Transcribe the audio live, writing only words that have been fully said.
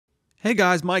Hey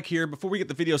guys, Mike here. Before we get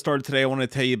the video started today, I want to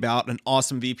tell you about an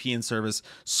awesome VPN service,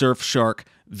 Surfshark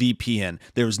VPN.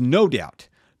 There's no doubt,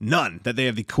 none, that they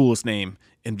have the coolest name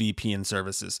in VPN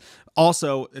services.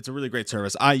 Also, it's a really great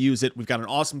service. I use it. We've got an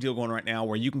awesome deal going right now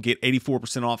where you can get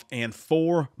 84% off and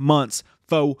 4 months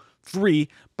for free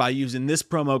by using this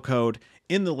promo code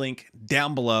in the link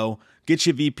down below. Get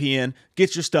your VPN,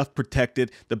 get your stuff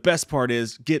protected. The best part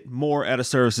is get more out of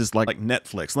services like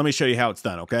Netflix. Let me show you how it's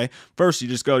done, okay? First, you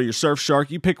just go to your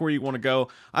Surfshark. You pick where you want to go.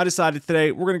 I decided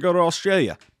today we're going to go to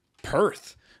Australia.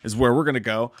 Perth is where we're going to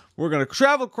go. We're going to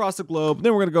travel across the globe.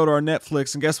 Then we're going to go to our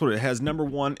Netflix. And guess what? It has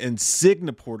 #1 in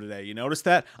Singapore today. You notice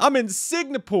that? I'm in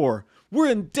Singapore. We're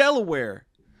in Delaware.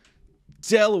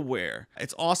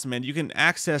 It's awesome, man. You can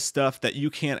access stuff that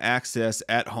you can't access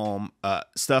at home,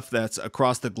 stuff that's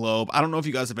across the globe. I don't know if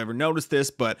you guys have ever noticed this,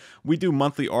 but we do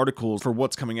monthly articles for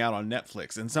what's coming out on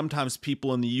Netflix. And sometimes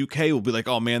people in the UK will be like,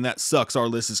 oh man, that sucks. Our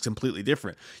list is completely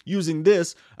different. Using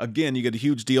this, again, you get a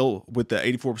huge deal with the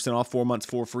 84% off, 4 months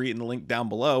for free in the link down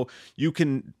below. You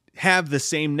can have the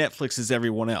same Netflix as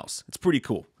everyone else. It's pretty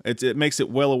cool. It makes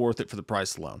it well worth it for the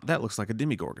price alone. That looks like a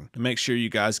Demogorgon. Make sure you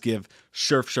guys give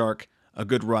Surfshark a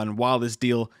good run while this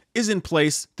deal is in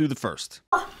place through the 1st.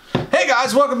 Hey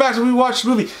guys, welcome back to We Watch the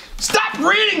Movie. Stop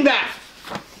reading that!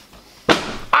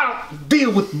 I don't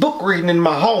deal with book reading in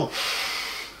my home.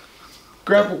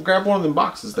 Grab one of them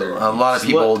boxes there. A lot of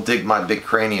people dig my big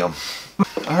cranium.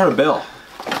 I heard a bell.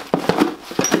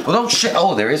 Well, don't shit.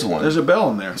 Oh, there is one. There's a bell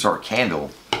in there. It's our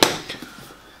candle.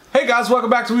 Hey guys, welcome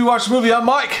back to We Watch the Movie. I'm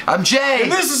Mike. I'm Jay.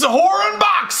 And this is a horror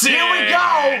unboxing. Here we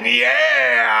go.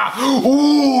 Yeah.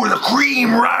 Ooh, the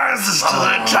cream rises to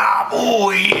the top. Oh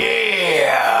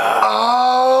yeah.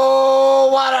 Oh,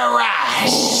 what a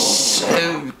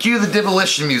rush. Cue the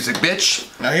demolition music, bitch.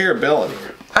 I hear a bell in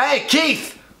here. Hey,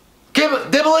 Keith. Give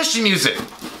it demolition music.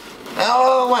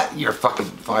 Oh, what? You're fucking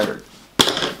fired.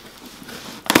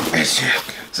 This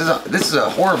is a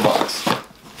horror box.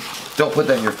 Don't put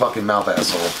that in your fucking mouth,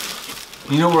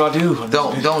 asshole. You know what I'll do?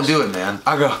 Don't do it, man.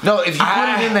 I'll go. No, if you put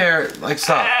it in there, like,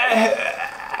 stop.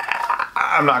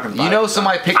 I'm not gonna. You know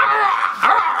somebody picked.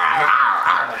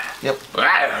 Yep.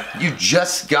 You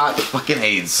just got fucking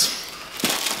AIDS.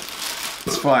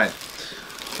 It's fine.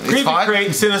 Creepy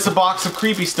Crate sent us a box of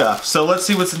creepy stuff. So let's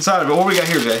see what's inside of it. What do we got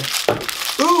here, Jay?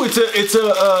 Ooh,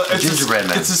 it's gingerbread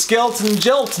man. It's a skeleton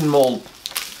gelatin mold.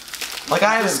 Like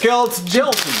I haven't skeleton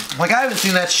gelatin. Like I haven't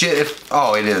seen that shit.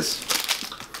 Oh, it is.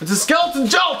 It's a skeleton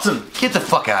gelatin. Get the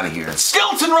fuck out of here.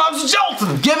 Skeleton robs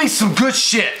gelatin. Give me some good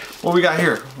shit. What we got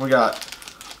here? We got.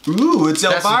 Ooh, it's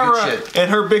Elvira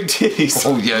and her big titties.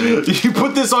 Oh yeah, dude. You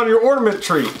put this on your ornament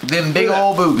tree. Them big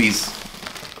old boobies.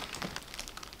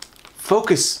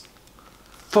 Focus.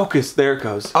 Focus. There it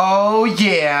goes. Oh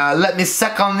yeah. Let me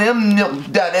suck on them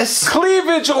milk duds.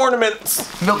 Cleavage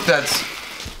ornaments. Milk duds.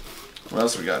 What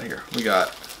else we got here? We got,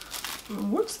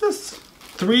 what's this?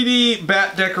 3D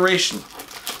bat decoration.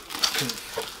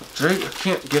 Drake, I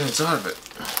can't get inside of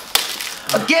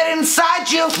it. Get inside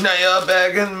you! Now you're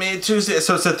begging me to see.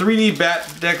 So it's a 3D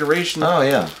bat decoration. Oh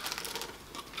yeah.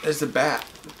 It's a bat.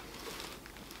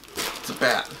 It's a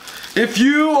bat. If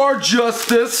you are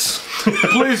justice,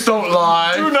 please don't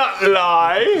lie. Do not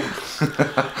lie.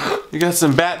 You got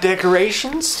some bat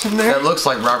decorations in there? That looks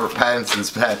like Robert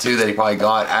Pattinson's tattoo that he probably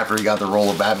got after he got the role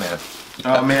of Batman.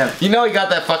 Oh man. You know he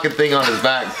got that fucking thing on his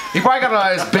back. He probably got it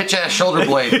on his bitch ass shoulder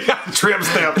blade. He got a trim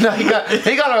stamp. No, he got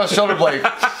it on his shoulder blade.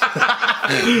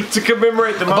 To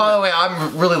commemorate the moment. By the way,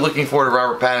 I'm really looking forward to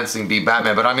Robert Pattinson being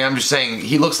Batman, but I mean, I'm just saying,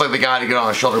 he looks like the guy to get on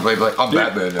a shoulder blade, like, I'm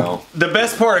Batman now. The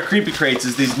best part of Creepy Crates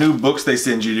is these new books they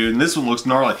send you, dude, and this one looks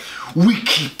gnarly. We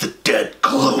keep the dead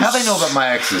close. How'd they know about my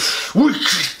exes? We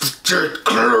keep the dead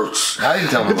close. I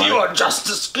didn't tell them about it. If you are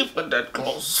justice, keep the dead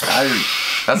close.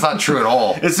 That's not true at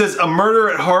all. It says, A Murder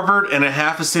at Harvard and a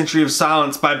Half a Century of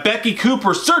Silence by Becky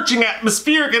Cooper, searching,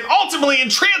 atmospheric, and ultimately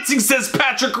entrancing, says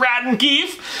Patrick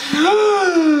Raddenkeefe.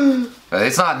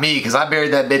 It's not me, because I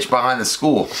buried that bitch behind the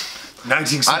school.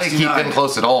 1969. I didn't keep them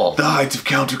close at all. The height of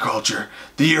counterculture.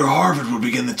 The year Harvard would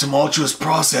begin the tumultuous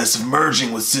process of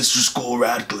merging with sister school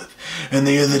Radcliffe. And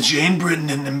the year that Jane Britton,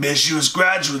 an ambitious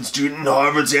graduate student in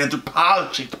Harvard's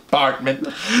anthropology department,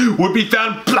 would be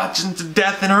found bludgeoned to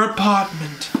death in her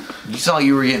apartment. You sound like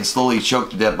you were getting slowly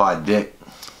choked to death by a dick.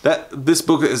 This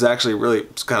book is actually really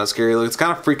kind of scary. It's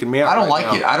kind of freaking me out. I don't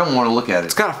like it. I don't want to look at it.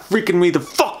 It's kind of freaking me the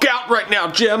fuck out right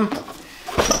now, Jim.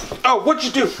 Oh, what'd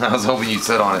you do? I was hoping you'd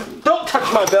sit on it. Don't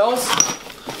touch my bells.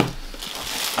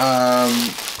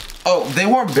 Oh, they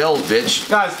weren't bells, bitch.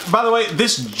 Guys, by the way,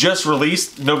 this just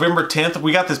released November 10th.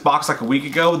 We got this box like a week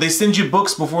ago. They send you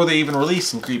books before they even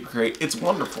release in Creepy Crate. It's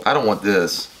wonderful. I don't want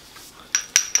this.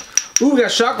 Ooh, we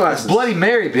got shot glasses. Bloody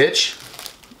Mary, bitch.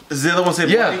 Does the other one say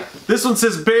Yeah. bloody? This one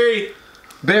says berry.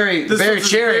 Berry cherry.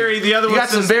 Berry. The other you one got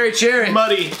says some berry cherry.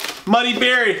 Muddy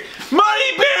berry.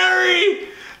 Muddy berry!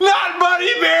 Not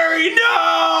Muddy berry,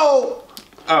 no!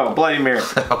 Oh, Bloody Mary.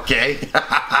 Okay.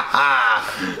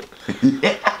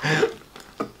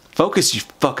 Focus, you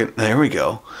fucking. There we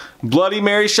go. Bloody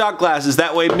Mary shot glasses.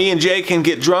 That way, me and Jay can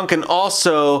get drunk and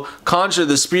also conjure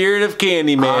the spirit of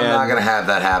Candyman. I'm not gonna have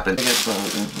that happen.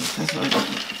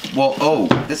 Well, oh,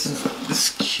 this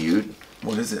is cute.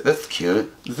 What is it? That's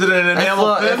cute. Is it an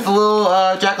enamel pin? It's a little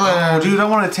jack-o'-lantern. Oh, dude, I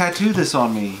want to tattoo this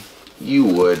on me. You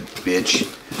would, bitch.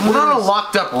 We're not a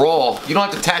locked up roll. You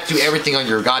don't have to tattoo everything on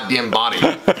your goddamn body.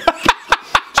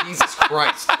 Jesus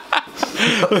Christ.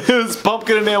 This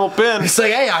pumpkin enamel pin. It's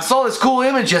like, hey, I saw this cool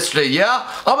image yesterday, yeah?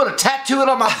 I'm gonna tattoo it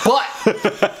on my butt.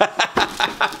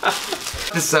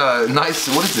 This nice,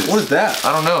 what is this? What is that?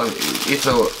 I don't know.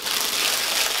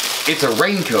 It's a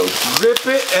raincoat. Rip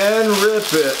it and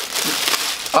rip it.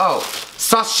 Oh,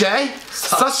 sachet?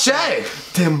 Sachet.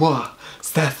 Dis-moi,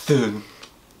 c'est thing.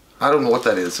 I don't know what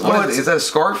that is. Is that a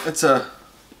scarf? It's a.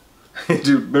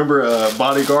 Dude, remember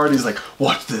Bodyguard? He's like,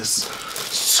 watch this.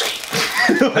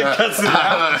 Like, cuts it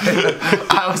out.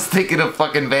 I was thinking of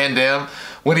fucking Van Damme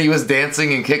when he was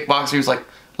dancing in Kickboxer. He was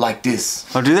like this.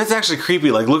 Oh, dude, that's actually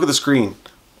creepy. Like, look at the screen.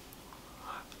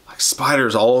 Like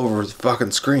spiders all over the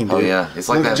fucking screen, dude. Oh yeah, it's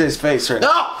like look that. at Jay's face right now.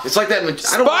 No, it's like that.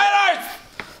 Spiders!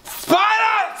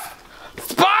 Spiders!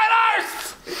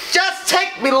 Spiders! Just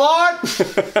take me, Lord.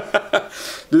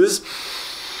 Do this.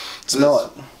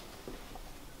 Smell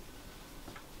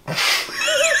it.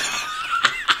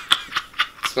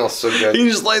 Smells so good. He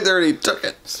just laid there and he took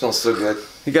it. Smells so good.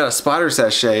 He got a spider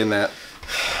sachet in that.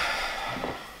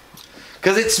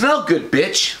 Cause it smelled good,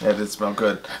 bitch. That did smell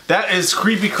good. That is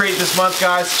Creepy Crate this month,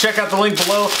 guys. Check out the link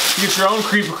below. You get your own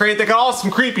Creepy Crate. They got all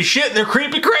some creepy shit in their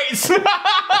creepy crates.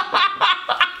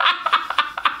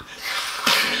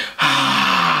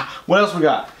 What else we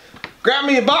got? Grab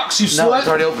me a box, you slut. No, it's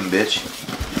already open, bitch.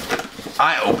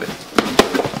 I open.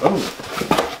 Oh.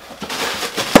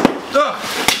 Ugh.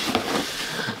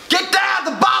 Get down!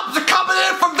 The bombs are coming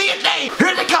in from Vietnam!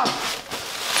 Here they come!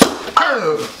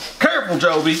 Oh! Careful,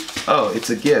 Joby. Oh, it's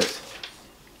a gift.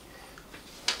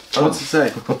 What's it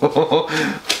say?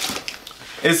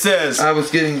 It says, I was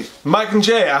getting... Mike and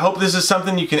Jay, I hope this is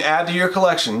something you can add to your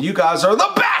collection. You guys are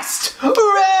the best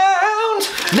around.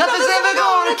 Nothing's ever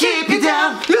gonna keep you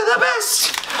down. You're the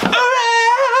best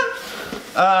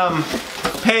around.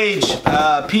 Paige,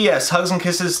 P.S. Hugs and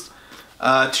kisses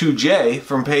to Jay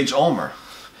from Paige Ulmer.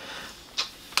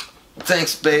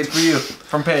 Thanks, babe. For you,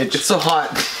 from Paige. It's so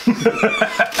hot.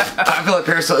 I feel like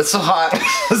Parasol. It's so hot.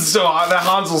 It's so hot. That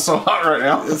Hansel's so hot right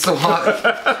now. It's so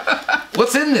hot.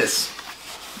 What's in this?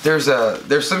 There's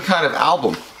some kind of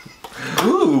album.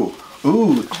 Ooh.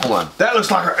 Ooh. Hold on. That looks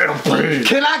like an LP.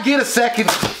 Can I get a second?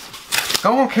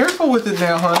 Go on, careful with it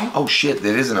now, honey. Oh shit,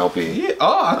 that is an LP. Yeah.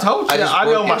 Oh, I told you. I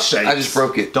know my shapes. I just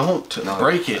broke it. Don't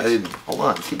break it. I didn't. Hold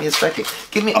on. Give me a second.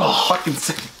 Give me a fucking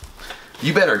second.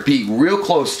 You better be real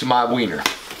close to my wiener.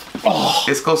 Oh.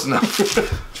 It's close enough.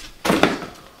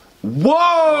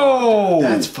 Whoa!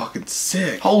 That's fucking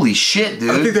sick. Holy shit,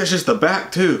 dude. I think that's just the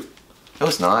back, too. No,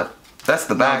 it's not. That's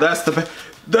the back. No, that's the back.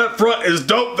 That front is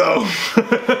dope, though.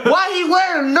 Why are you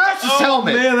wearing a nurse's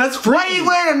helmet? Man, that's freaky. Why are you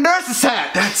wearing a nurse's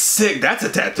hat? That's sick. That's a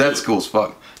tattoo. That's cool as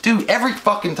fuck. Dude, every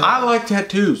fucking time. I like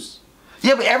tattoos.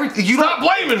 Yeah, but you Stop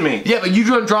blaming me. Yeah, but you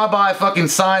don't draw by a fucking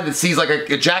sign that sees like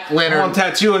a jack-o'-lantern. I'm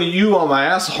tattooing you on my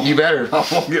asshole. You better. I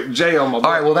won't get Jay on my butt.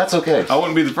 Alright, well that's okay. I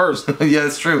wouldn't be the first. Yeah,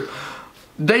 that's true.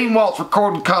 Dane Walt's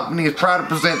recording company is proud to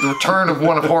present the return of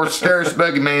one of Horror's scariest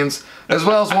boogeyman's, as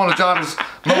well as one of John's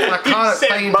most iconic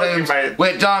theme tunes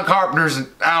with John Carpenter's and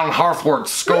Alan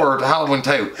Harford's score to Halloween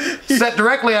 2. Set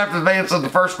directly after the events of the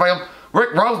first film,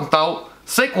 Rick Rosenthal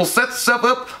sequel sets itself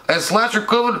up as slasher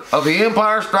equivalent of The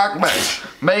Empire Strikes Back,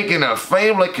 making a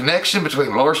family connection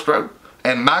between Laurie Strode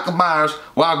and Michael Myers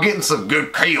while getting some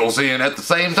good kills in at the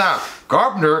same time.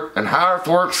 Carpenter and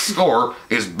Harford's score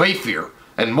is beefier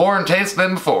and more intense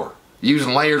than before,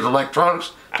 using layers of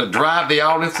electronics to drive the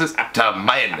audiences to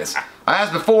madness.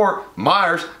 As before,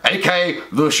 Myers, aka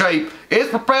The Shape, is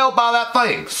propelled by that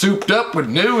thing, souped up with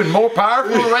new and more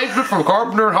powerful arrangement from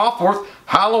Carpenter and Hawthorne.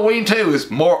 Halloween 2 is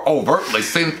more overtly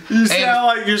synth. You sound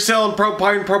like you're selling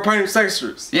propane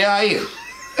sextures. Yeah, I am.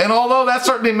 And although that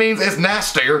certainly means it's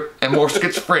nastier and more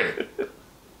schizophrenic,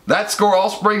 that score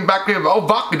also brings back the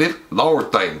evocative lower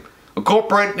theme.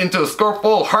 incorporated into a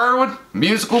scarful of heroin,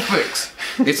 musical fix.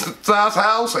 It's the size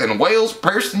house and whales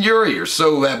piercing your ears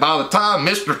so that by the time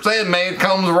Mr. Sandman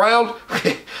comes around,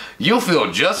 you'll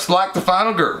feel just like the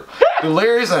final girl.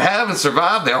 Delirious and haven't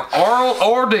survived their oral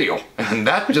ordeal. And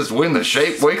that's just when the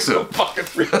shape wakes up.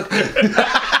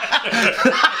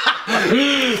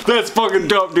 That's fucking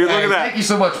dope, dude. Look at that. Thank you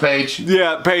so much, Paige.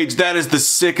 Yeah, Paige, that is the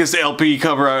sickest LP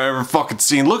cover I've ever fucking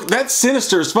seen. Look, that's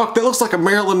sinister as fuck. That looks like a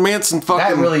Marilyn Manson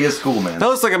fucking... That really is cool, man. That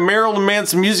looks like a Marilyn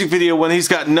Manson music video when he's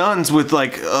got nuns with,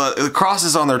 like,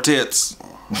 crosses on their tits.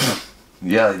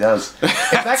 Yeah, he does.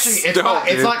 It's actually,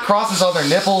 it's not crosses on their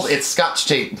nipples, it's scotch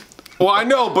tape. Well, I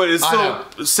know, but it's so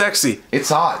sexy. It's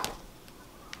hot.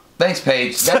 Thanks,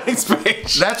 Paige. Thanks,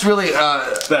 Paige. That's really,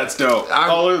 that's dope.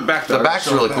 The back. The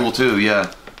back's really cool, too,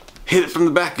 yeah. Hit it from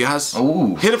the back, guys.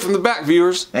 Ooh. Hit it from the back,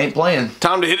 viewers. Ain't playing.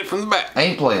 Time to hit it from the back.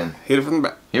 Ain't playing. Hit it from the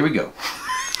back. Here we go.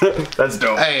 That's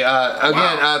dope. Hey,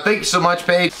 again, thank you so much,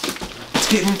 Paige.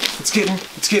 It's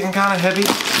getting kind of heavy.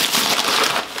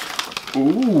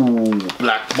 Ooh,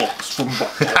 black box from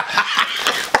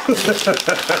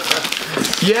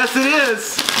Yes, it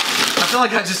is. I feel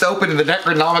like I just opened the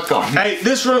Necronomicon. Hey,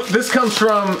 this comes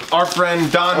from our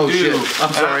friend Don Du. Shit.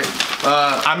 I'm sorry.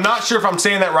 I'm not sure if I'm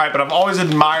saying that right, but I've always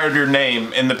admired your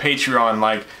name in the Patreon.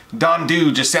 Like, Don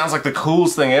Du just sounds like the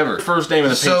coolest thing ever. First name in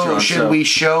the Patreon. So, should we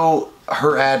show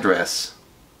her address?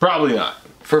 Probably not.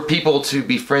 For people to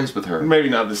be friends with her? Maybe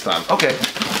not this time. Okay.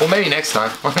 Well, maybe next time.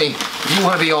 I mean, if you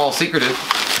want to be all secretive.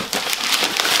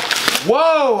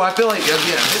 Whoa! I feel like, yeah,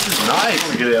 this is nice.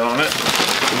 Let me get in on it.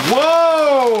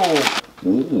 Whoa!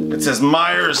 Ooh. It says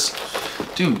Myers.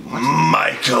 Dude.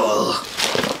 Michael.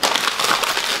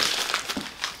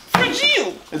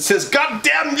 Fragile. It says, "God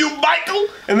damn you, Michael,"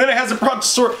 and then it has a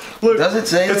brontosaurus. Look, does it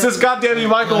say it that? says, "God damn you,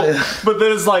 Michael," but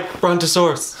then it's like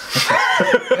brontosaurus.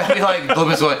 I'd be like,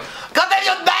 God damn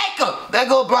you, Michael! There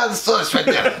go brontosaurus right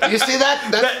there. You see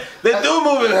that? They do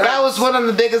move in Earth. That was one of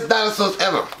the biggest dinosaurs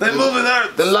ever. They move in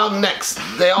Earth. The long necks.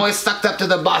 They always sucked up to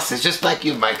the bosses, just like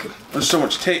you, Michael. There's so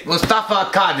much tape. Mustafa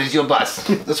Akkad is your boss.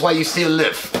 That's why you still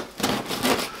live.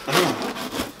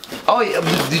 Oh, yeah.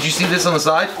 Did you see this on the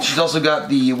side? She's also got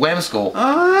the wham skull.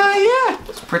 Yeah.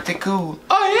 It's pretty cool.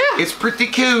 Oh, yeah. It's pretty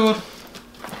cool.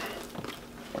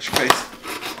 Watch your face.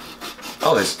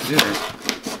 Oh, there's...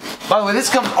 By the way, this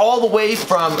comes all the way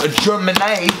from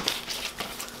Germany.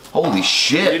 Holy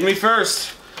shit. Read me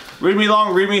first. Read me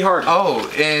long, read me hard. Oh,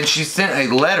 and she sent a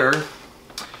letter.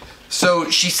 So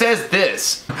she says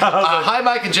this. Hi,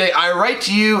 Mike and Jay. I write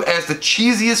to you as the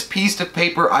cheesiest piece of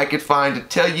paper I could find to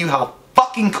tell you how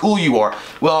fucking cool you are.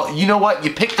 Well, you know what?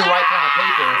 You picked the right kind of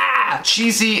paper.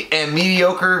 Cheesy and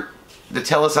mediocre to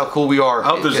tell us how cool we are. I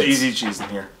hope there's easy cheese in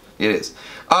here. It is.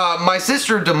 My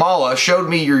sister Damala showed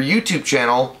me your YouTube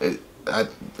channel.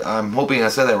 I'm hoping I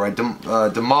said that right.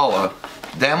 Damla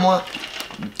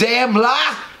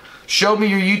showed me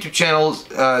your YouTube channel.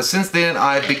 Since then,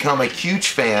 I've become a huge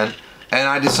fan, and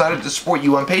I decided to support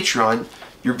you on Patreon.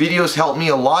 Your videos help me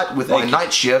a lot with my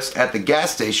night shifts at the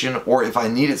gas station, or if I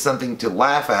needed something to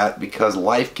laugh at, because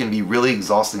life can be really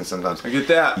exhausting sometimes. I get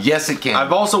that. Yes, it can.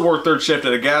 I've also worked third shift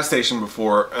at a gas station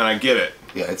before, and I get it.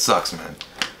 Yeah, it sucks, man.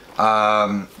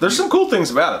 There's some cool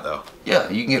things about it, though. Yeah,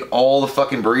 you can get all the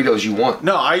fucking burritos you want.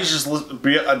 No, I used to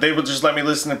they would just let me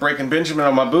listen to Breaking Benjamin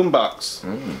on my boombox.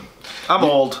 I'm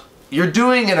old. You're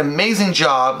doing an amazing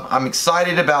job. I'm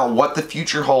excited about what the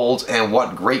future holds and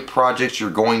what great projects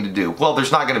you're going to do. Well,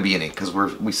 there's not going to be any because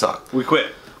we suck. We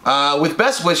quit. With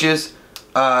best wishes,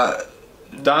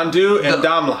 Dondu and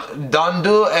Damla.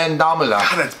 Dondu and Damla.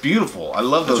 God, that's beautiful. I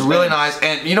love those. It's really names. nice.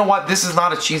 And you know what? This is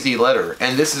not a cheesy letter.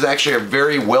 And this is actually a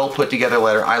very well put together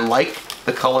letter. I like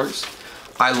the colors.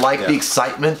 I like the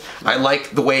excitement. I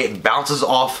like the way it bounces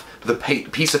off the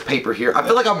piece of paper here. I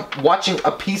feel like I'm watching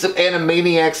a piece of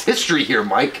Animaniacs history here,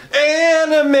 Mike.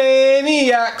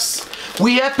 Animaniacs.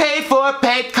 We have paid for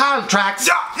paid contracts.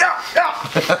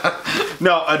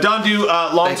 No, Dondu,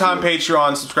 long-time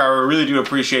Patreon subscriber. I really do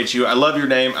appreciate you. I love your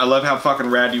name. I love how fucking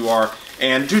rad you are.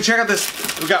 And dude, check out this.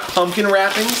 We got pumpkin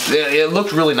wrappings. It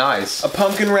looked really nice. A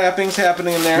pumpkin wrappings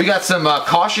happening in there. We got some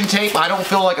caution tape. I don't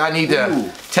feel like I need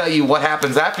to tell you what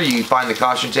happens after you find the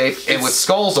caution tape, and with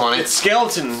skulls on it. It's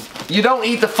skeleton. You don't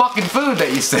eat the fucking food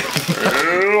that you said.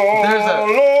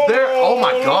 Oh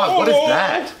my god, what is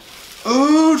that?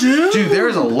 Ooh, dude. Dude,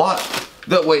 there's a lot.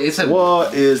 Wait, it said.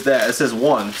 What is that? It says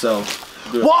 1, so.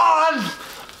 1!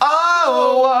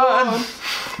 Oh, 1!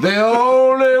 The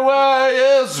only way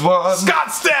is 1. Scott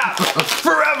Stapp!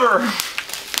 Forever!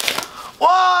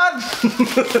 1!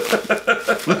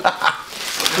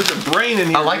 There's a brain in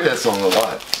here. I like that song a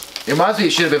lot. It reminds me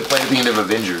it should have been played at the end of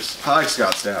Avengers. I like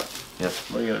Scott Stapp. Yep.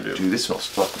 What are you gonna do? Dude, this smells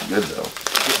fucking good though.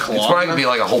 It's Cologne? probably gonna be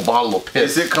like a whole bottle of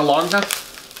piss. Is it Cologne?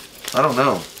 I don't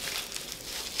know.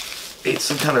 It's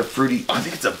some kind of fruity. I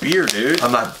think it's a beer, dude.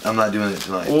 I'm not doing it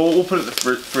tonight. We'll put it in the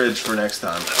fridge for next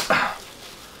time.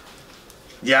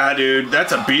 Yeah, dude,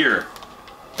 that's a beer.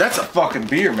 That's a fucking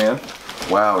beer, man.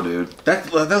 Wow, dude.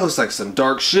 That looks like some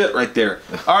dark shit right there.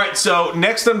 All right, so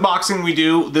next unboxing we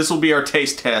do, this will be our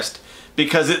taste test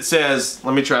because it says,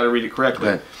 let me try to read it correctly.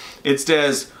 Okay. It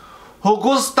says,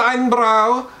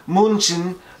 Holsteinbrau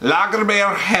München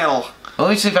Lagerbeer Hell. Let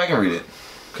me see if I can read it.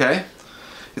 Okay.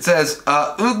 It says,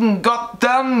 goddamn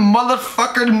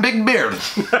motherfucking big beard.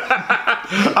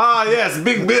 Ah, yes,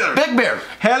 big beer. Big beard.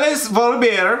 Helles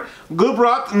Volbeer,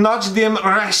 Gubrat Nach dem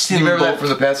Rechten. You remember that from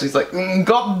the past? He's like,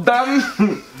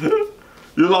 goddamn.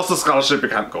 You lost the scholarship, you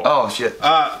can't go. Oh, shit.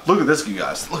 Look at this, you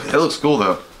guys. Look at It looks cool,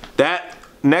 though. that.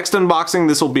 Next unboxing,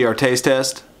 this will be our taste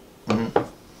test.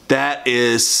 That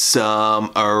is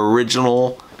some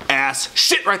original ass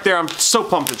shit right there. I'm so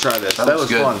pumped to try this. That was was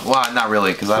good. fun. Well, not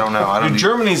really, because I don't know. I don't. Dude,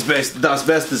 Germany's based Das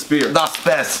Bestes beer. Das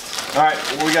best. All right,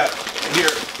 what we got here?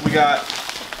 We got.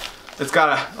 It's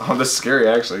got a. Oh, this is scary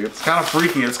actually. It's kind of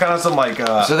freaky. It's kind of some like.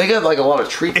 So they got like a lot of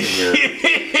treats in here.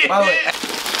 By the way,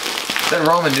 is that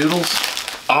ramen noodles?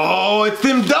 Oh, it's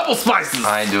them double spices,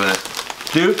 I ain't doing it.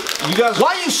 dude. You guys.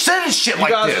 Why you sending shit You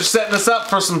like guys are this? setting us up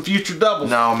for some future doubles.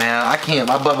 No, man, I can't.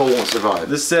 My butthole won't survive.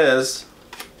 This says.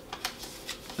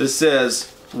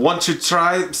 Want to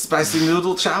try spicy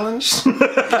noodle challenge?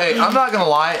 Hey, I'm not gonna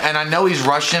lie, and I know he's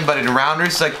Russian, but in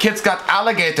Rounders, like, kid's got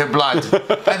alligator blood.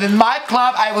 And in my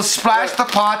club, I will splash the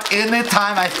pot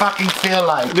anytime I fucking feel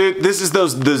like. Dude, this is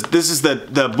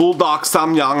the bulldog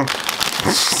samyang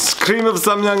cream of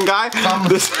samyang guy.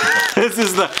 This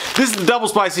is the double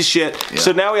spicy shit. Yeah.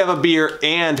 So now we have a beer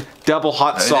and double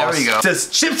hot sauce. There we go. It says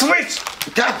chips rich.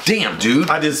 God damn, dude.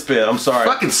 I did spit. I'm sorry.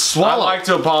 Fucking swallow. I'd like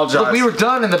to apologize. Look, we were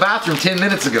done in the bathroom 10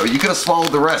 minutes ago. You could have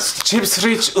swallowed the rest. chips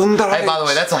rich under. Hey, by the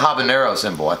way, that's a habanero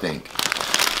symbol, I think.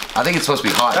 I think it's supposed to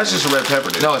be hot. That's just a red pepper,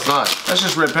 dude. No, it's not. That's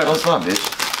just red No, pepper. it's not,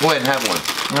 bitch. Go ahead and have one.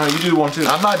 No, you do one too.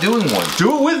 I'm not doing one.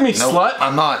 Do it with me, Nope, slut.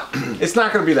 I'm not. It's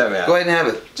not gonna be that bad. Go ahead and have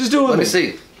it. Just do it with Let me.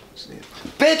 me see.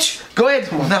 Bitch, go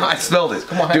ahead. No, I smelled it.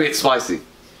 Come on, Dude, it's spicy.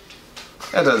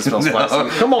 That doesn't smell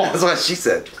spicy. Come on. That's what she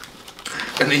said.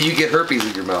 And then you get herpes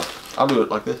in your mouth. I'll do it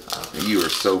like this. You are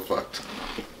so fucked.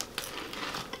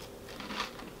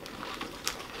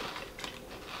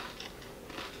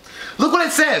 Look what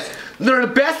it says. They're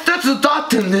the best that's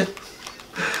adopted. They're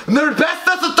the best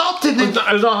that's adopted. It's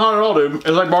not hot at all, dude. It's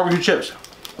like barbecue chips.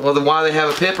 Well, then why do they have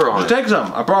a pepper on it? Take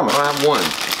some, I promise. I'll have one.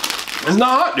 It's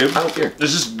not hot, dude. I don't care.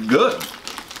 It's just good.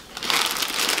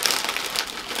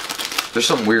 There's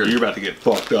something weird. You're about to get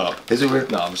fucked up. Is it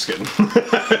weird? No, I'm just kidding.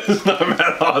 It's not bad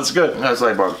at all. It's good. No, it's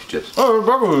like barbecue chips. Oh,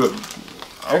 barbecue.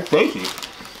 Oh, tasty.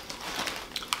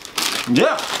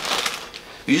 Yeah.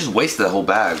 You just wasted that whole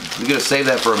bag. You're gonna save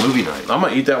that for a movie night. I'm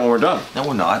gonna eat that when we're done. No,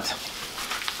 we're not.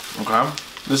 Okay.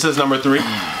 This is number 3.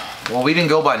 Well, we didn't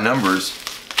go by numbers.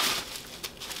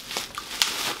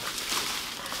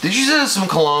 Did you send us some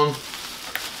cologne?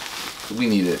 We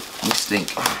need it. We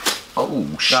stink.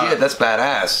 Oh shit, that's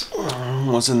badass.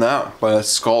 What's in that? Well, that's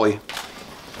Scully.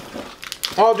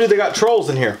 Oh, dude, they got trolls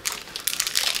in here.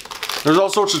 There's all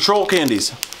sorts of troll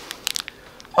candies.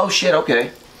 Oh shit,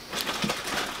 okay.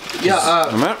 Yeah,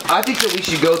 I think that we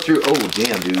should go through. Oh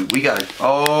damn, dude, we got.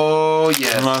 Oh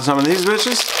yeah. Want some of these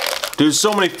bitches? Dude,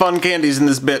 so many fun candies in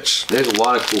this bitch. There's a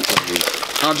lot of cool candies.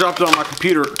 I dropped it on my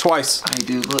computer twice. Hey,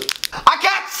 dude, look. I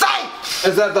can't say.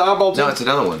 Is that the eyeball too? No, it's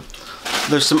another one.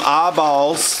 There's some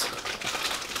eyeballs.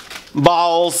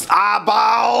 Balls.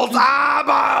 Eyeballs.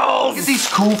 Eyeballs. Look at these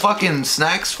cool fucking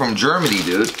snacks from Germany,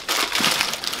 dude.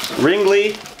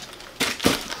 Ringley.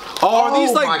 Oh, are these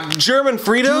Oh like my- German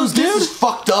Fritos, This dude? is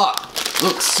fucked up.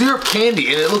 Look, syrup candy,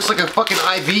 and it looks like a fucking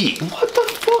IV. What the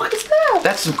fuck is that?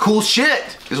 That's some cool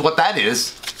shit, is what that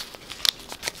is.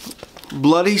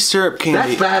 Bloody syrup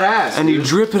candy. That's badass, And you dude.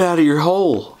 drip it out of your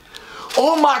hole.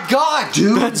 Oh my god,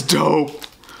 dude. That's dope.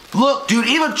 Look, dude,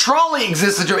 even trolley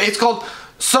exists in Germany. It's called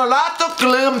Salato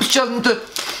Glimpschen.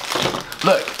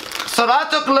 Look,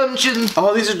 Salato Glimpschen.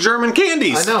 Oh, these are German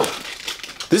candies. I know.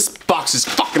 This box is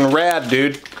fucking rad,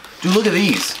 dude. Dude, look at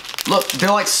these. Look, they're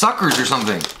like suckers or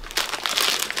something.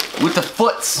 With the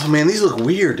foots. Oh man, these look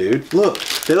weird, dude. Look,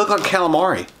 they look like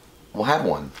calamari. We'll have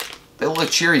one. They look like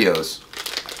Cheerios.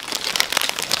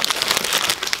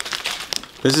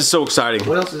 This is so exciting.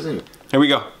 What else is in here? Here we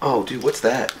go. Oh, dude, what's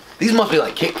that? These must be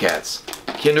like Kit Kats.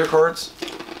 Kinder cards?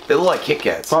 They look like Kit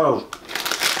Kats. Oh.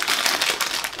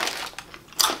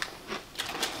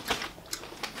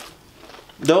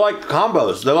 They're like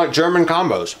combos. They're like German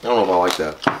combos. I don't know if I like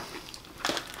that.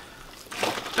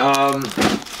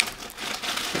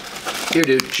 Here,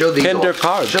 dude. Show these Kinder off.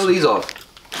 cards. Show these off.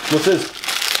 What's this?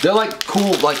 They're like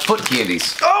cool, like foot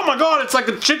candies. Oh my god, it's like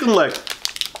a chicken leg.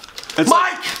 It's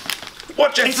Mike!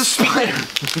 What, Jake? It's a spider.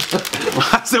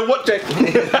 I said, what, Jake?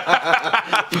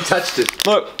 You touched it.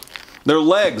 Look, they're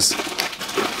legs.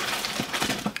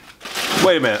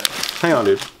 Wait a minute. Hang on,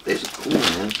 dude. These are cool,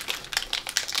 man.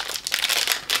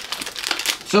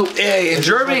 So, in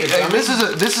Germany, this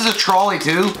is a trolley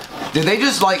too. Did they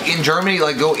just like in Germany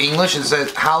like go English and said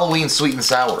Halloween sweet and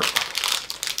sour?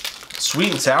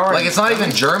 Sweet and sour. Like it's not even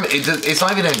German. It's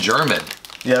not even in German.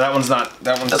 Yeah, that one's not.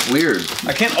 That one's. That's weird.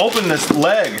 I can't open this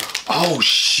leg. Oh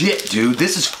shit, dude!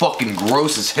 This is fucking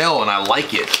gross as hell, and I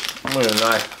like it. Look at the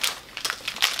knife.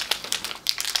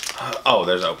 Oh,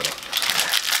 there's an opening.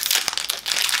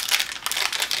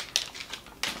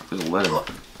 There's a letter.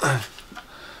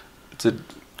 It's a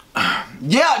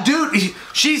Yeah, dude.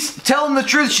 She's telling the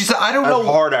truth. She said, "I don't know."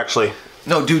 hard, actually.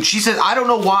 No, dude, she said, I don't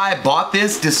know why I bought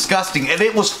this. Disgusting. And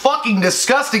it was fucking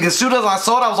disgusting. As soon as I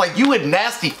saw it, I was like, you a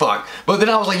nasty fuck. But then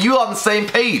I was like, you on the same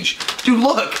page. Dude,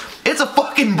 look. It's a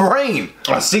fucking brain.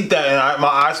 I see that and my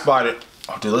eye spotted it.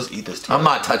 Oh, dude, let's eat this together. I'm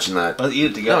not touching that. Let's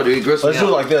eat it together. No, dude, gross Let's me do it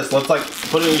out. like this. Let's like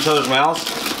put it in each other's mouths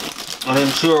and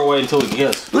then chew our way until we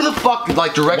kiss. Who the fuck,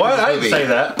 like, directed What? this I movie? didn't say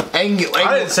that. I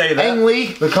didn't say that. Ang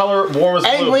Lee. The color warmest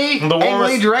Ang blue. Lee? The Ang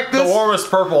Lee direct this? The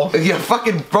warmest purple. Yeah,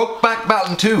 fucking Brokeback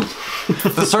Mountain 2.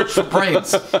 The Search for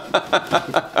Brains.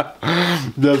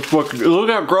 That's fucking. Look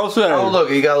how gross that is. Oh,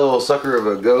 look, you got a little sucker of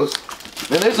a ghost.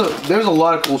 Man, there's a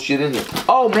lot of cool shit in here.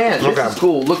 Oh, man, this is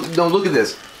cool. Look at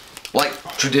this. Like,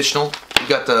 traditional. You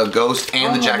got the ghost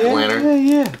and the jack-o'-lantern.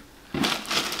 Yeah.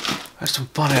 There's some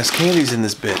fun ass candies in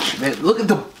this bitch. Man, look at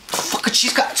the fucking.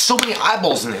 She's got so many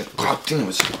eyeballs in it. God damn,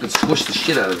 it's fucking squish the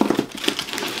shit out of it.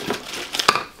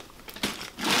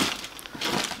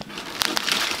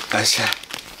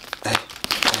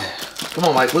 Come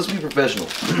on, Mike. Let's be professional.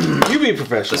 You be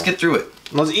professional. Let's get through it.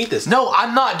 Let's eat this. No,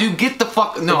 I'm not, dude. Get the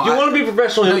fuck. No, If you want to be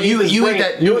professional, No, you you eat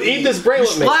that. You eat this brain You're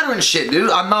with me. splattering shit, dude.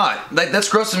 I'm not. That's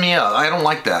grossing me out. I don't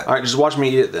like that. All right, just watch me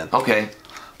eat it then. Okay.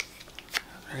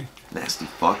 Nasty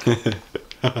fuck.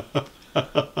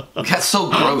 That's so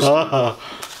gross. I'm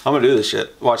gonna do this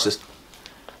shit. Watch this.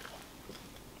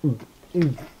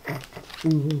 I'm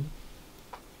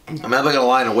not gonna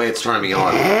lie in a way it's turning me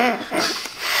on.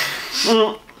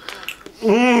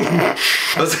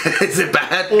 Is it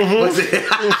bad? Was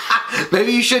it?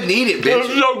 Maybe you shouldn't eat it, bitch.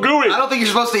 It's so gooey. I don't think you're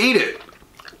supposed to eat it.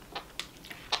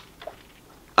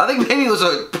 I think maybe it was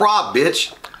a prop,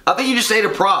 bitch. I think you just ate a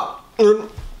prop.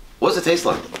 What's it taste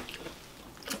like?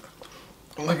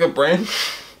 Like a brain.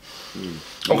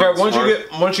 Okay, once you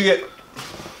get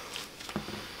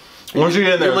in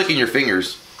You're there, licking your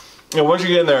fingers. yeah, once you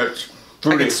get in there, it's I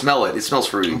fruity. can smell it. It smells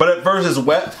fruity. But at first it's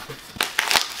wet.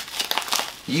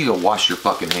 You go wash your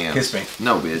fucking hands. Kiss me.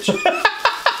 No, bitch.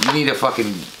 You need a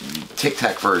fucking Tic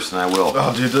Tac first, and I will.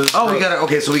 Oh, dude, this. Oh, we got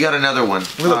okay. So we got another one.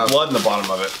 Look at the blood in the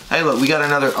bottom of it. Hey, look, we got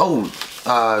another. Oh,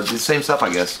 the same stuff, I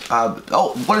guess.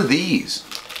 Oh, what are these?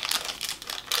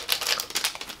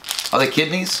 Are they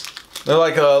kidneys? They're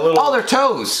like a little. Oh, they're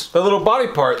toes. They're little body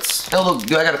parts. Oh, look,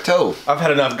 dude, I got a toe. I've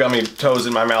had enough gummy toes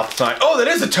in my mouth tonight. Oh, that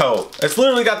is a toe. It's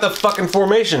literally got the fucking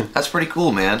formation. That's pretty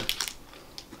cool, man.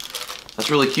 That's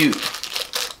really cute.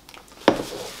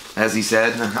 As he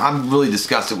said, I'm really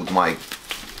disgusted with Mike.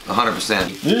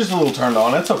 100%. You're just a little turned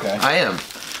on. It's okay. I am.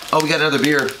 Oh, we got another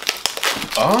beer.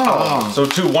 Oh. So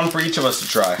one for each of us to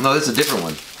try. No, this is a different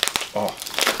one. Oh.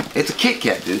 It's a Kit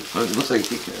Kat, dude. It looks like a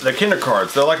Kit Kat. They're Kinder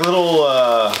cards. They're like little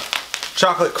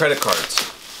chocolate credit cards.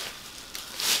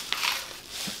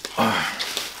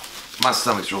 My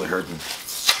stomach's really hurting.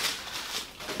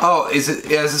 Oh, is it?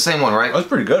 Yeah, it's the same one, right? That's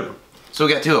pretty good. So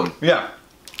we got two of them. Yeah.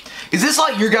 Is this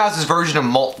like your guys' version of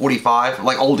Malt 45?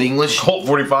 Like Old English? Colt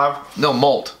 45. No,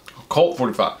 Malt. Colt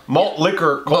 45. Malt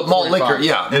liquor. Colt Malt 45 liquor,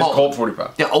 yeah. Is Malt. Colt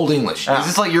 45. Yeah, Old English. Ah. Is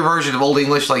this like your version of Old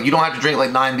English? Like you don't have to drink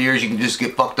like 9 beers, you can just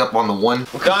get fucked up on the one?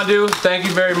 Gandu, thank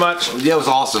you very much. Yeah, it was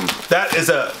awesome. That is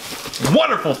a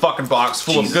wonderful fucking box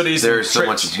full of goodies. There's and so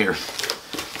tricks. much in here.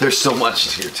 There's so much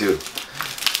in here too.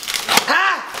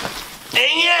 Ah!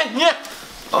 Yeah.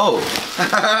 Oh.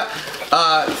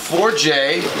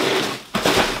 4J.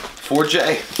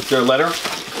 4J. Is there a letter?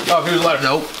 Oh, here's a letter.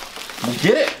 Nope. Well,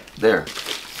 get it. There.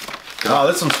 Oh,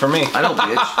 this one's for me. I know,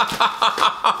 bitch.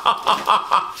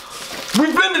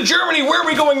 We've been to Germany. Where are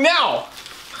we going now?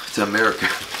 To America.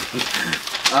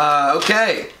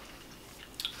 Okay.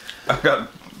 I've got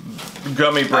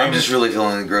gummy brain. I'm just really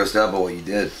feeling grossed out by what you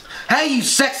did. Hey, you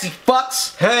sexy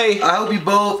fucks! Hey. I hope you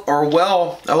both are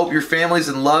well. I hope your families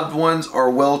and loved ones are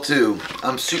well too.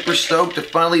 I'm super stoked to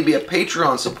finally be a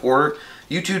Patreon supporter.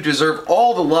 You two deserve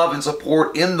all the love and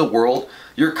support in the world.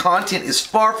 Your content is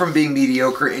far from being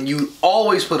mediocre, and you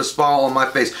always put a smile on my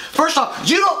face. First off,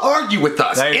 you don't argue with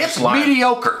us. It's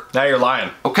mediocre. Now you're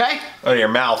lying. Okay? Out of your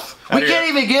mouth. We can't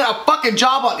even get a fucking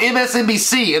job on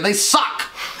MSNBC, and they suck.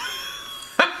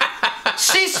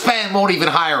 C-SPAN won't even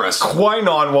hire us.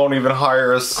 Qui-Gon won't even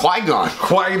hire us. Qui-Gon.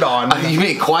 Qui-Gon. You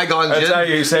mean Qui-Gon Jinn? That's how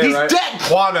you say it, right? He's dead.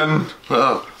 Qui-Gon.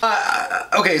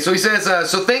 Okay, so he says,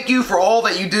 so thank you for all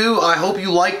that you do. I hope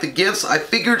you like the gifts. I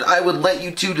figured I would let you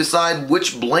two decide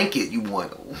which blanket you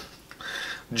want.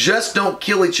 Just don't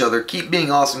kill each other. Keep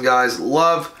being awesome, guys.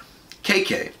 Love,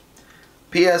 KK.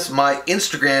 P.S. My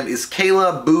Instagram is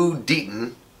Kayla Boo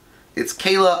Deaton. It's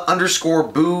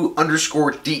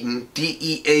Kayla_Boo_Deaton,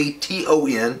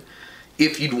 DEATON,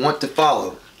 if you'd want to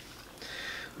follow.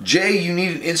 Jay, you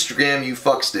need an Instagram, you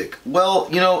fuckstick. Well,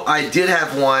 you know, I did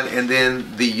have one, and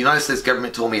then the United States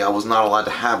government told me I was not allowed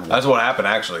to have one. That's what happened,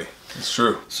 actually. It's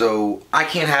true. So, I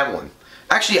can't have one.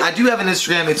 Actually, I do have an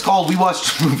Instagram. It's called We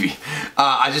Watched a Movie.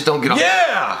 I just don't get on.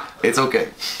 Yeah! It's okay.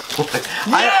 Yeah!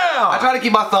 I try to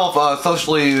keep myself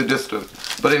socially distant.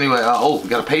 But anyway, oh, we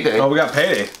got a payday. Oh, we got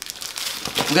payday.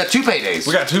 We got 2 paydays.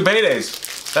 We got 2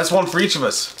 paydays. That's one for each of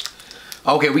us.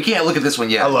 Okay, we can't look at this one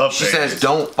yet. I love She paydays. says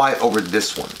don't fight over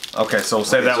this one. Okay, so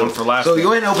save that one for last. So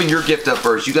go ahead and open your gift up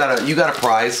first. You got a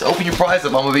prize. Open your prize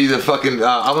up. I'm gonna be the fucking.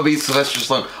 I'm gonna be Sylvester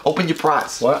Stallone. Open your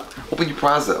prize. What? Open your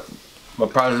prize up. My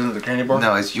prize isn't the candy bar?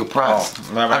 No, it's your prize.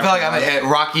 Oh, I feel like I'm at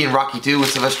Rocky and Rocky 2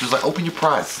 with Sylvester's like, open your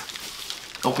prize.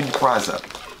 Open your prize up.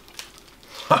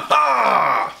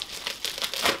 Ha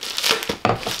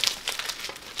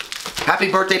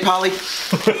Happy birthday, Polly.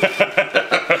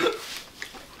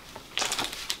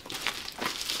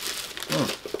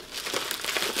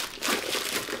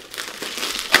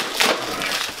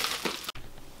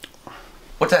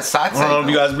 What's that side I don't know if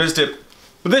you guys missed it,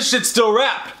 but this shit's still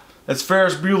wrapped. That's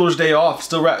Ferris Bueller's Day Off.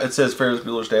 Still wrapped. It says Ferris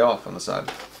Bueller's Day Off on the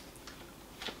side.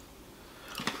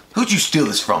 Who'd you steal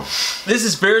this from? This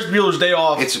is Ferris Bueller's Day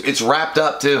Off. It's wrapped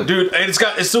up too. Dude, and it's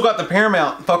still got the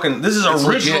Paramount fucking. This is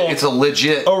original. It's a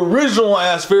legit. Original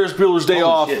ass Ferris Bueller's Day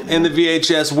Off shit, in the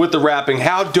VHS with the wrapping.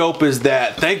 How dope is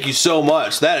that? Thank you so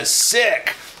much. That is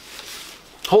sick.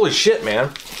 Holy shit,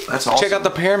 man. That's awesome. Check out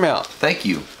the Paramount. Thank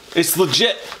you. It's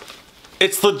legit.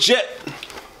 It's legit.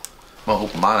 I'll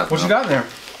open mine up. What you got in there?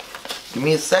 Give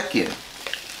me a second.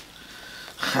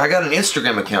 I got an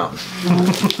Instagram account.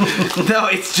 No,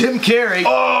 it's Jim Carrey.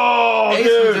 Oh, Ace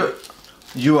dude. Ventura.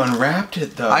 You unwrapped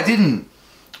it, though. I didn't.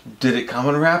 Did it come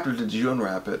unwrapped or did you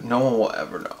unwrap it? No one will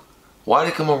ever know. Why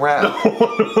did it come unwrapped? No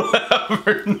one will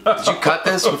ever know. Did you cut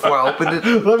this before I opened it?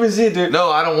 Let me see it, dude. No,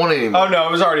 I don't want it anymore. Oh, no,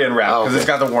 it was already unwrapped because okay. it's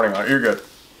got the warning on it. You're good.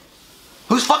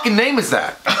 Whose fucking name is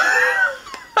that?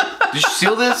 Did you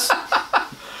steal this?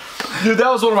 Dude,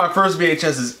 that was one of my first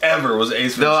VHSs ever was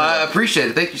Ace Ventura. No, I appreciate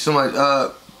it. Thank you so much.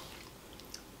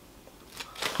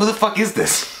 Who the fuck is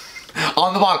this?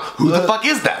 On the bottom, who the fuck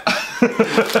is that?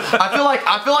 I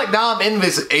feel like now I'm in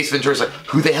this Ace Ventura. It's like,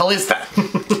 who the hell is that?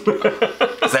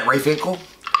 Is that Ray Finkel?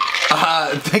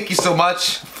 Thank you so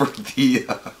much for the.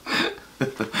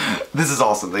 This is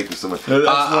awesome. Thank you so much.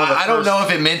 I don't know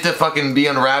if it meant to fucking be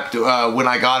unwrapped when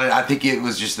I got it. I think it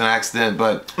was just an accident,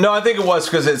 but No, I think it was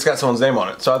because it's got someone's name on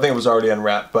it. So I think it was already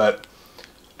unwrapped. But,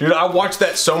 dude, I watched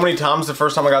that so many times the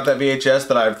first time I got that VHS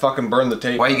that I fucking burned the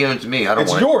tape. why are you giving it to me? I don't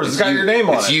It's want yours. it. It's got your name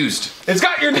on it. It's used. It's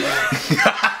got your name.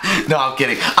 No, I'm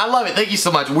kidding. I love it. Thank you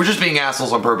so much. We're just being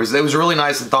assholes on purpose. It was a really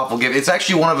nice and thoughtful gift. It's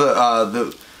actually one of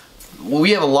the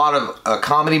we have a lot of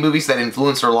comedy movies that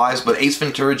influence our lives, but Ace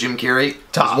Ventura, Jim Carrey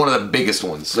is one of the biggest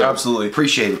ones. So Absolutely.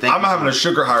 appreciate it. Thank I'm you so having a much.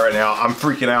 sugar high right now. I'm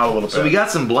freaking out a little bit. So we got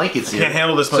some blankets here. Can't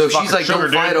handle this much So fucking she's like, sugar,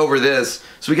 don't fight dude. over this.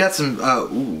 So we got some.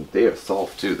 Ooh, they are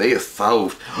soft too. They are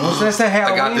soft. What's this, that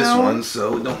I got Halloween this one? one,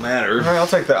 so it don't matter. All right, I'll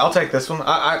take that. I'll take this one.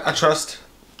 I trust.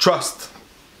 Trust.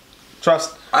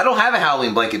 I don't have a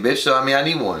Halloween blanket, bitch. So I mean, I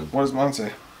need one. What does mine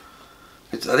say?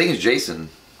 I think it's Jason.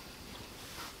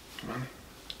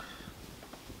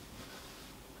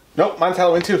 Nope, mine's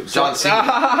Halloween too. John Cena.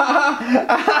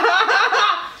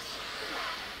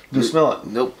 Do you smell it?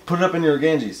 Nope. Put it up in your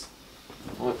Ganges.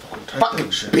 Fucking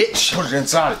bitch. Put it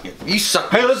inside again. You suck.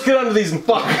 Hey, let's get under these and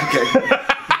fuck. Okay.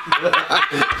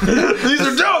 These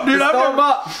are dope, dude.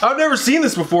 I've never seen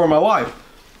this before in my life.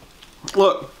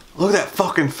 Look at that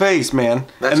fucking face, man.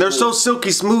 That's and they're cool. so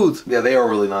silky smooth. Yeah, they are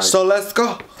really nice. So let's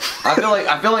go. I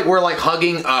feel like we're like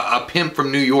hugging a pimp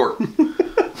from New York.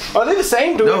 Are they the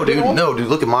same, dude? No, dude.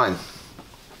 Look at mine.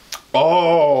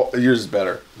 Oh, yours is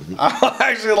better. I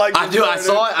actually like. I do. I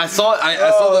saw it. I saw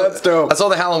that's dope. I saw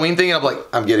the Halloween thing, and I'm like,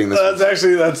 I'm getting this.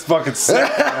 That's fucking sick.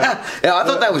 Yeah, I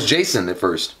thought that was Jason at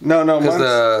first. No, because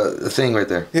the thing right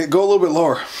there. Yeah, go a little bit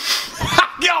lower.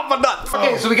 Get off my nuts.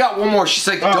 Okay, so we got one more. She's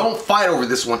like, don't fight over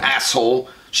this one, asshole.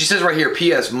 She says right here,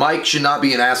 P.S. Mike should not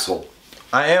be an asshole.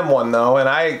 I am one though, and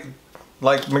I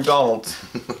like McDonald's.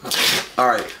 All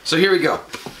right, so here we go.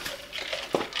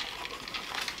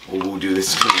 We'll do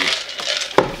this.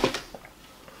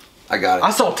 I got it.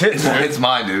 I saw tits, dude. It's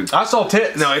mine, dude. I saw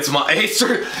tits. No, it's mine. It's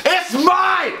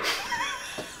mine!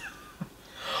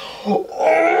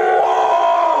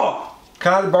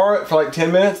 Can I borrow it for like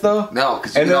 10 minutes though? No,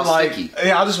 because you get all sticky.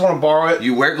 Yeah, I just want to borrow it.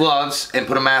 You wear gloves and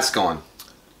put a mask on.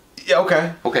 Yeah,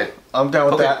 okay. Okay. I'm down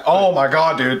with that. Oh my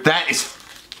god, dude. That is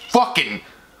fucking...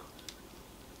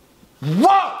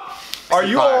 Whoa! Are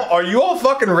you all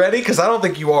fucking ready? Because I don't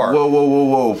think you are. Whoa, whoa, whoa,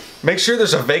 whoa. Make sure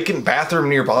there's a vacant bathroom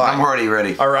nearby. I'm already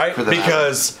ready. All right? For the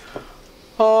because...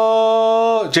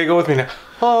 Oh... Jay, go with me now.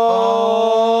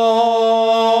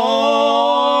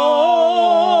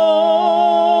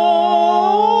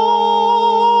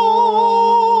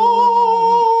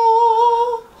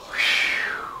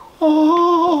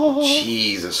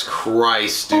 Jesus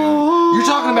Christ, dude. You're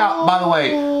talking about, by the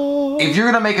way, if you're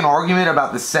gonna make an argument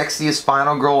about the sexiest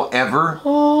final girl ever,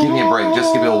 give me a break.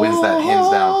 Jessica Biel wins that hands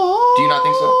down. Do you not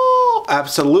think so?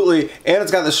 Absolutely. And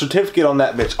it's got the certificate on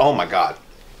that bitch. Oh my god.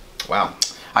 Wow.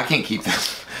 I can't keep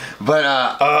this. But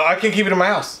I can keep it in my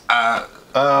house.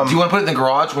 do you want to put it in the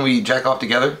garage when we jack off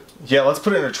together? Yeah, let's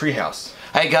put it in a treehouse.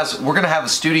 Hey guys, we're gonna have a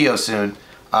studio soon.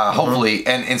 Hopefully,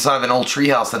 and inside of an old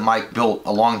treehouse that Mike built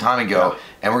a long time ago,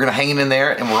 and we're gonna hang it in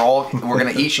there, and we're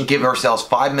gonna each give ourselves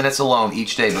 5 minutes alone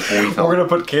each day before we film. We're gonna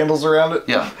put candles around it.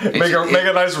 Yeah, make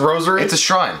a nice rosary. It's a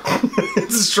shrine.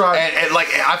 It's a shrine. And like,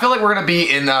 I feel like we're gonna be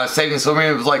in Saving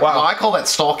Silverman. It was like, wow. Well, I call that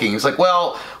stalking. It's like,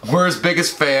 well, we're his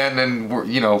biggest fan, and we're,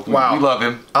 we love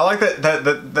him. I like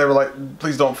that they were like,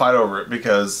 please don't fight over it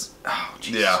because,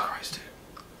 Jesus Christ, dude.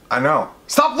 I know.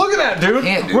 Stop looking at it, dude.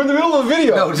 Can't, dude. We're in the middle of a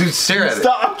video. No, dude, stare at it.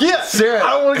 Stop. Yeah. Stare at it.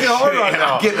 I don't want to get hard right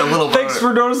now. I'm getting a little. Thanks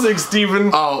for noticing,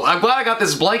 Steven. Oh, I'm glad I got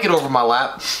this blanket over my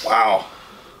lap. Wow.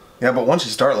 Yeah, but once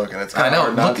you start looking, it's kind of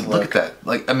hard not to look at that.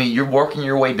 Like, I mean, you're working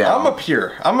your way down. I'm up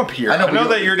here. I know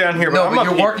that you're down here, but no, but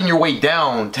you're working your way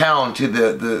downtown to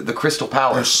the Crystal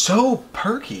Palace. They're so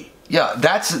perky. Yeah,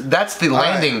 that's the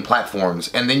landing platforms,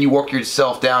 and then you work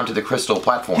yourself down to the Crystal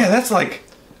platform. Yeah, that's like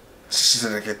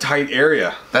a tight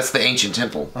area. That's the ancient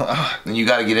temple, and you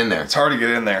got to get in there. It's hard to get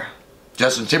in there.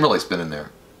 Justin Timberlake's been in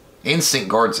there. Instinct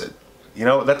guards it. You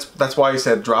know, that's why you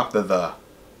said drop the.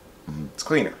 Mm-hmm. It's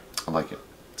cleaner. I like it.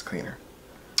 It's cleaner.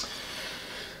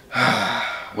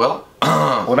 Well,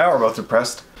 well, now we're both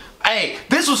depressed. Hey,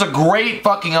 this was a great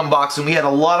fucking unboxing. We had a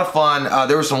lot of fun.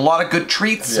 There was a lot of good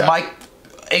treats. Yeah. Mike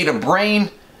ate a brain.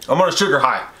 I'm on a sugar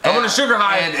high.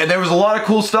 And there was a lot of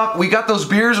cool stuff. We got those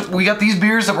beers. We got these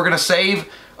beers that we're going to save.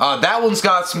 That one's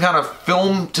got some kind of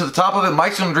film to the top of it.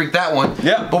 Mike's going to drink that one.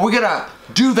 Yeah. But we're going to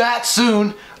do that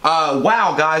soon.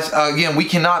 Wow, guys. Again, we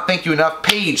cannot thank you enough.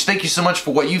 Paige, thank you so much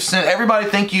for what you sent. Everybody,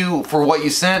 thank you for what you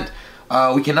sent.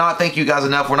 We cannot thank you guys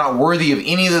enough. We're not worthy of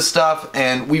any of this stuff.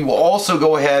 And we will also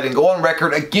go ahead and go on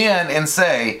record again and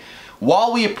say,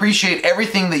 while we appreciate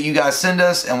everything that you guys send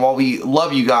us, and while we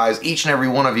love you guys, each and every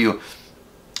one of you,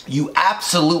 you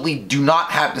absolutely do not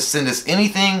have to send us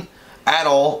anything at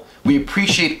all. We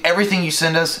appreciate everything you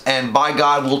send us, and by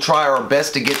God, we'll try our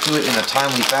best to get to it in a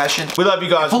timely fashion. We love you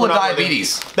guys. Full of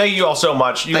diabetes. Thank you all so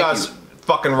much. You guys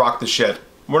fucking rock the shit.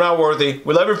 We're not worthy.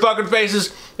 We love your fucking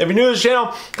faces. If you're new to this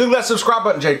channel, click that subscribe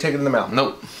button, Jay. Take it in the mouth.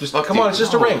 Nope. Just come on. It's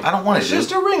just a ring. I don't want it. It's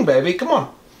just a ring, baby. Come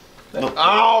on.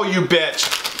 Oh, you bitch.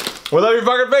 We love your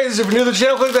fucking faces. If you're new to the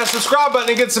channel, click that subscribe button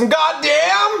and get some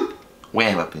goddamn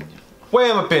wham up in you.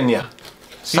 Wham up in you.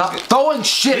 Stop throwing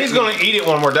shit. He's gonna eat it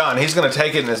when we're done. He's gonna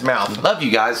take it in his mouth. Love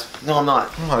you guys. No, I'm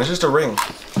not. Come on, it's just a ring.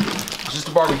 It's just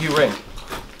a barbecue ring.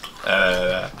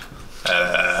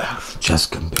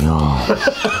 Jessica Biel.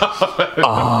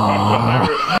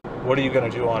 What are you gonna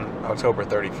do on October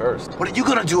 31st? What are you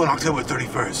gonna do on October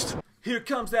 31st? Here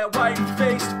comes that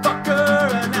white-faced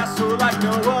fucker, an asshole like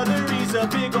no other. He's a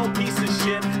big old piece of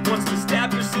shit. Wants to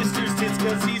stab your sister's tits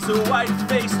cause he's a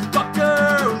white-faced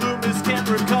fucker. Loomis can't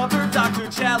recover. Dr.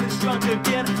 Challenge drunk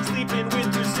again, sleeping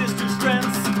with your sister's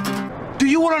friends. Do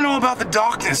you want to know about the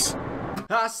darkness?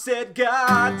 I said,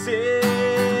 God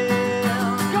damn.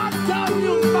 God damn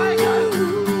you,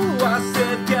 Michael! I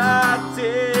said, God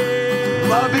damn. A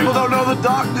lot of people don't know the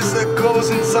darkness that goes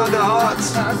inside their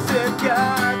hearts. I said,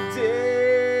 God damn.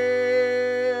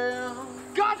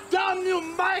 God damn you,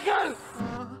 Michael!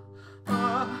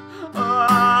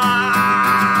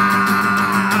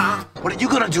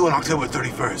 gonna do on October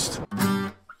 31st?